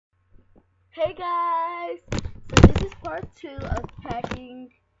Hey guys! So this is part 2 of packing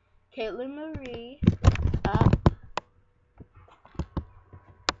Katelyn Marie up.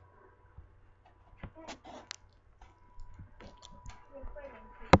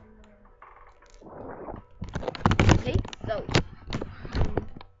 Okay, so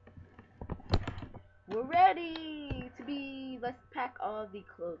we're ready to let's pack all the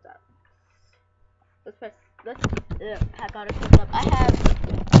clothes up. Let's pack all the clothes up. I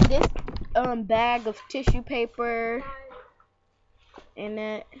have this bag of tissue paper in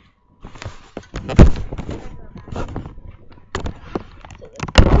it.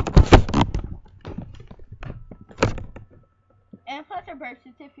 And plus our birth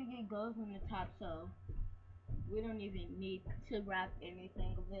certificate goes on the top, so we don't even need to wrap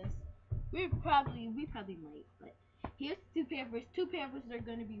anything of this. We probably might, but here's two papers. Two papers are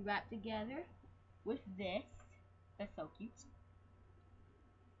gonna be wrapped together with this. That's so cute.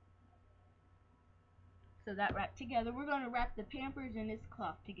 So that wrapped together. We're gonna wrap the Pampers and this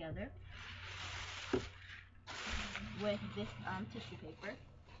cloth together with this tissue paper.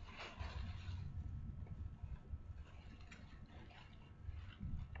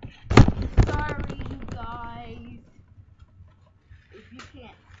 Sorry you guys if you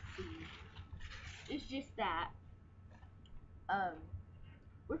can't see. It's just that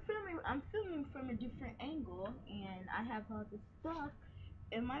I'm filming from a different angle and I have all this stuff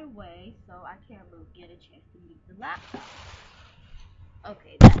in my way, so I can't really get a chance to use the laptop.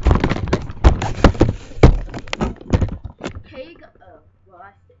 Okay, that's it. Pig. Oh, well,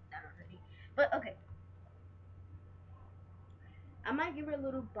 I said that already. But okay, I might give her a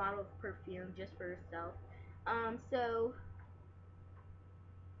little bottle of perfume just for herself. So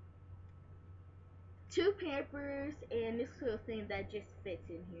two Pampers and this little thing that just fits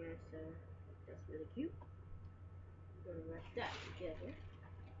in here. So that's really cute. I'm gonna wrap that together.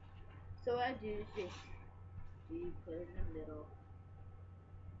 So what I do is just put it in the middle.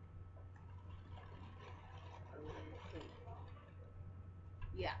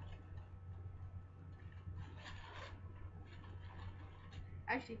 Yeah.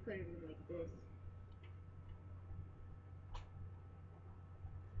 Actually put it in like this.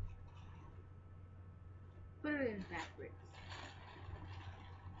 Put it in backwards.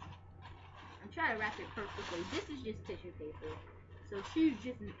 I'm trying to wrap it perfectly. This is just tissue paper. So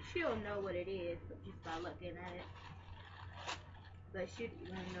she'll know what it is just by looking at it. But she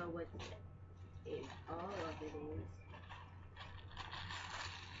won't know what all of it is.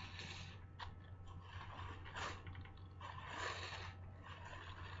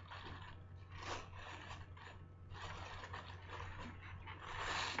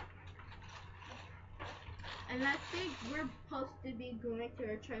 And I think we're supposed to be going to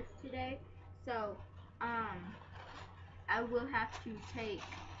a church today. So, I will have to take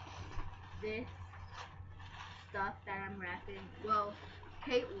this stuff that I'm wrapping, well,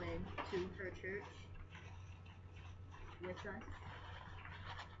 Katelyn, to her church with us.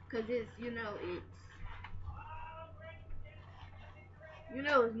 Cause it's it's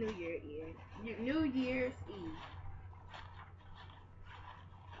New Year's Eve. New Year's Eve.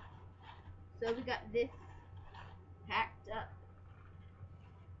 So we got this packed up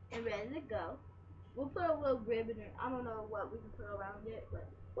and ready to go. We'll put a little ribbon in. I don't know what we can put around it, but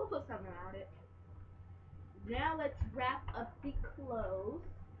we'll put something around it. Now let's wrap up the clothes.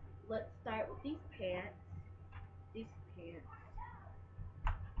 Let's start with these pants. These pants.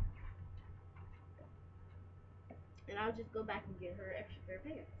 And I'll just go back and get her extra pair of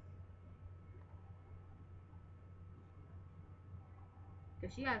pants.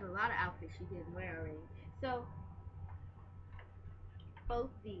 Because she has a lot of outfits she didn't wear already. So, both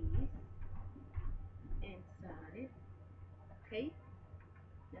these inside. Okay?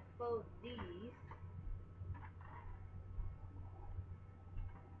 Now fold these.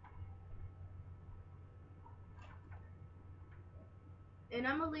 And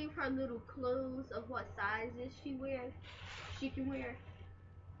I'm gonna leave her little clues of what sizes she can wear.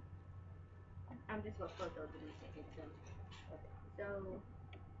 I'm just gonna fold those in a second. So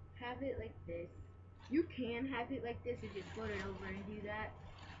have it like this. You can have it like this and just fold it over and do that.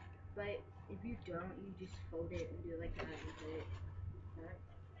 But if you don't, you just fold it and do it like that and put it. Alright.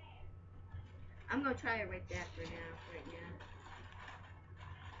 I'm gonna try it right there for now. Right now.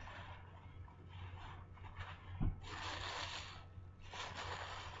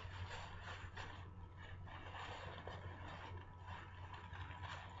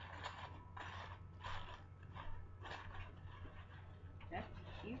 That's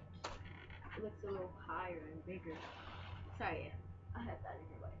cute. It looks a little higher and bigger. Sorry, I have that in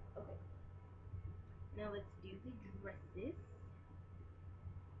your way. Okay. Now let's do the dresses.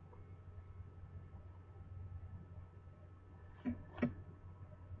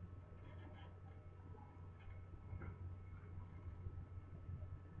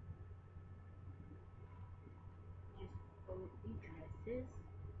 this,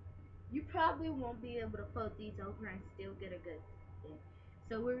 you probably won't be able to fold these over and still get a good thing.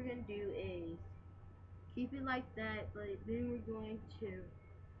 So what we're going to do is keep it like that, but then we're going to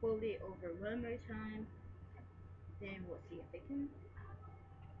fold it over one more time. Then we'll see if it can.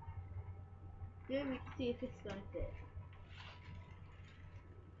 Then we can see if it's going to fit.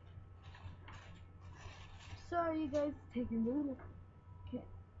 Sorry, you guys, taking a little.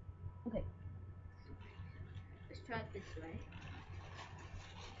 Okay. Let's try it this way.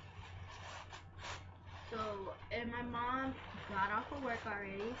 So, and my mom got off of work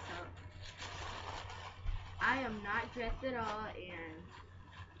already, so I am not dressed at all, and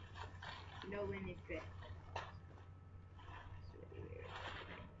no one is dressed.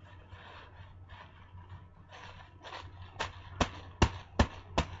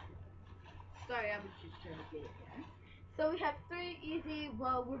 Sorry, I was just trying to get it done. So we have 3 easy,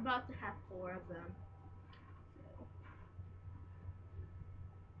 well, we're about to have 4 of them.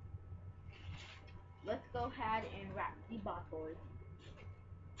 Let's go ahead and wrap the bottles.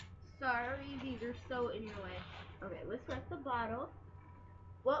 Sorry, these are so in your way. Okay, let's wrap the bottle.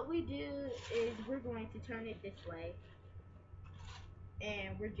 What we do is we're going to turn it this way.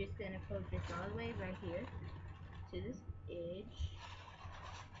 And we're just going to fold this all the way right here to this edge.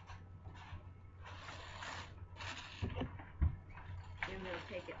 Then we'll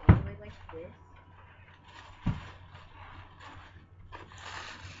take it all the way like this.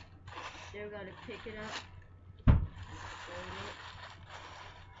 Then we're going to pick it up and fold it.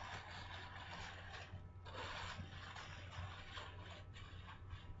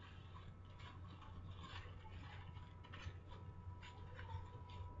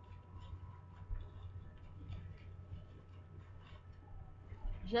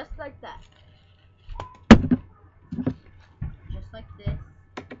 Just like that. Just like this.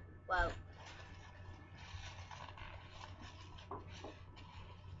 Well,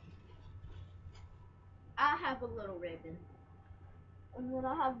 I have a little ribbon. And then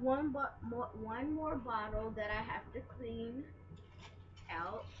I have one more bottle that I have to clean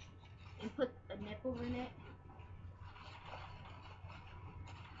out and put a nipple in it.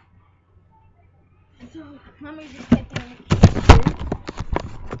 So let me just take it in the case.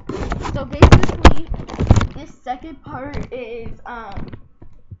 So basically, this second part is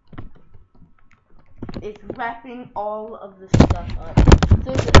wrapping all of the stuff up.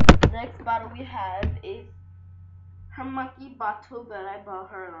 So the next bottle we have is her monkey bottle that I bought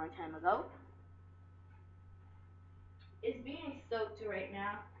her a long time ago. It's being soaked right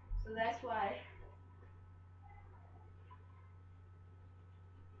now, so that's why.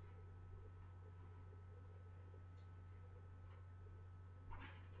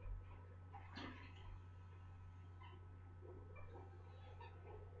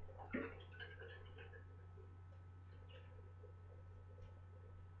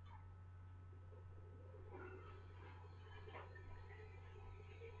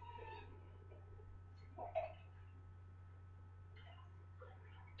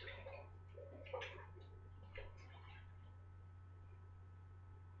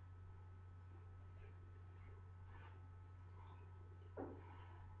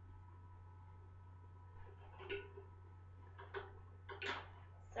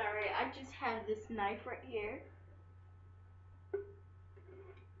 Sorry, I just have this knife right here.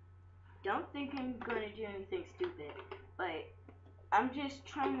 Don't think I'm gonna do anything stupid, but I'm just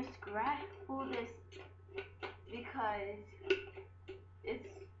trying to scrapple this because it's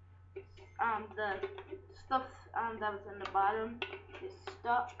the stuff that was in the bottom is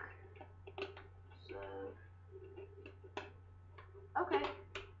stuck. So okay,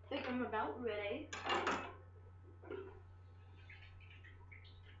 I think I'm about ready.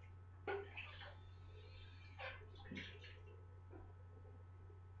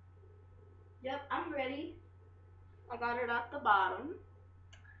 Yep, I'm ready. I got it at the bottom.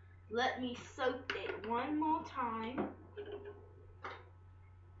 Let me soak it one more time.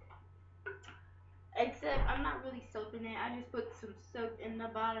 Except I'm not really soaping it. I just put some soap in the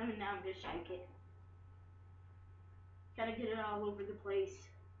bottom and now I'm just shake it. Gotta get it all over the place.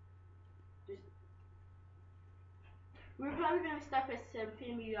 We're probably gonna stop at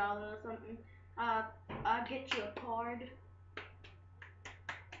 $7 or something. I'll get you a card.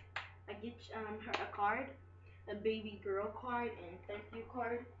 I get her a card, a baby girl card, and thank you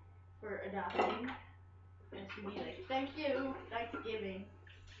card for adopting. And she'll be like, thank you, Thanksgiving.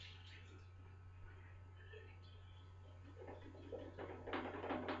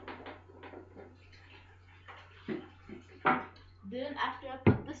 Then after I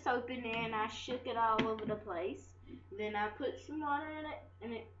put the soap in there and I shook it all over the place, then I put some water in it,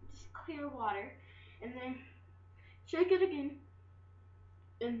 and it just clear water, and then shake it again.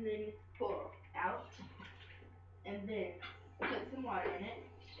 and then pull out, and then put some water in it,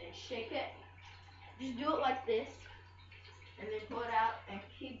 and shake it. Just do it like this, and then pull it out, and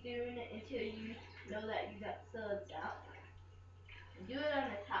keep doing it until you know that you got suds out. And do it on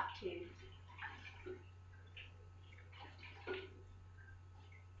the top too.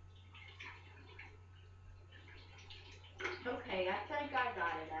 Okay, I think I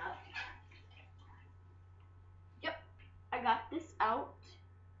got it out. Yep, I got this out.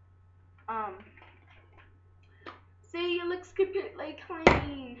 See, it looks completely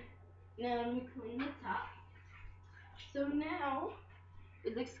clean. Now let me clean the top. So now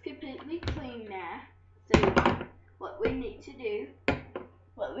it looks completely clean now. So what we need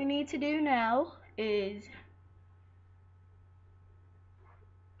to do now is,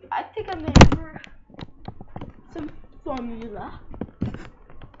 I think I'm gonna pour some formula.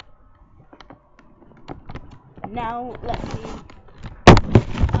 Now let me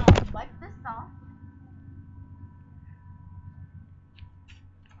wipe this off.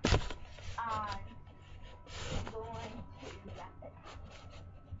 I'm going to wrap it.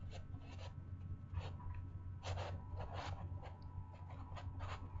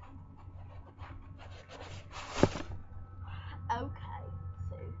 Okay,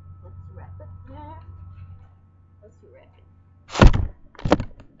 so let's wrap it there. Let's wrap it.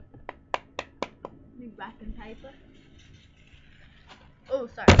 Need wrapping paper. Oh,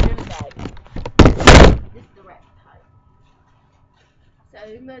 sorry, there's a bag. This is the wrap type. So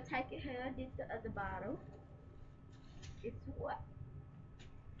I'm gonna take it here. I did the other bottle. It's what?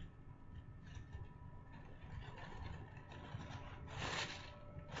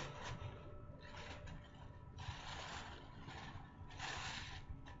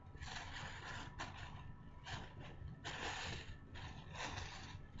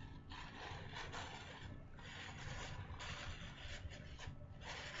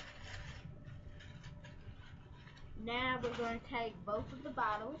 Now we're going to take both of the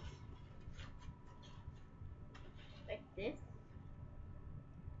bottles, like this,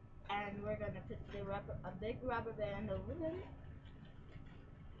 and we're going to put a big rubber band over them.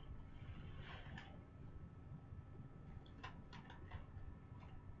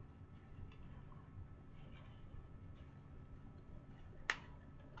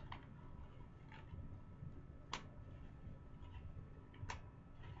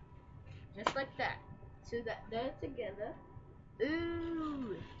 Just like that, so that they're together.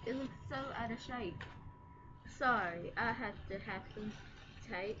 Ooh, it looks so out of shape. Sorry, I have to have some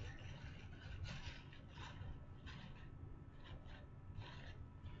tape.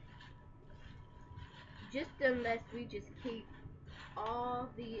 Just unless we just keep all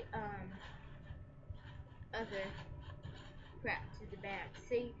the other crap to the back.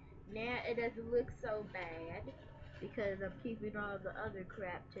 See, now it doesn't look so bad because I'm keeping all the other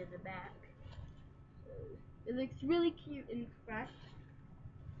crap to the back. So it looks really cute in front.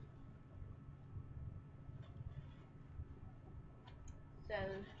 So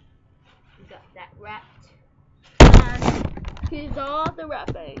we got that wrapped. And here's all the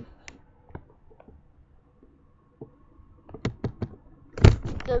wrapping.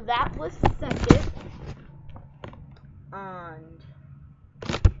 So that was second. And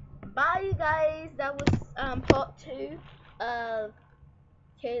bye you guys. That was part 2 of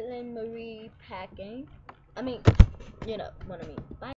Katelyn Marie packing. I mean, you know what I mean. Bye.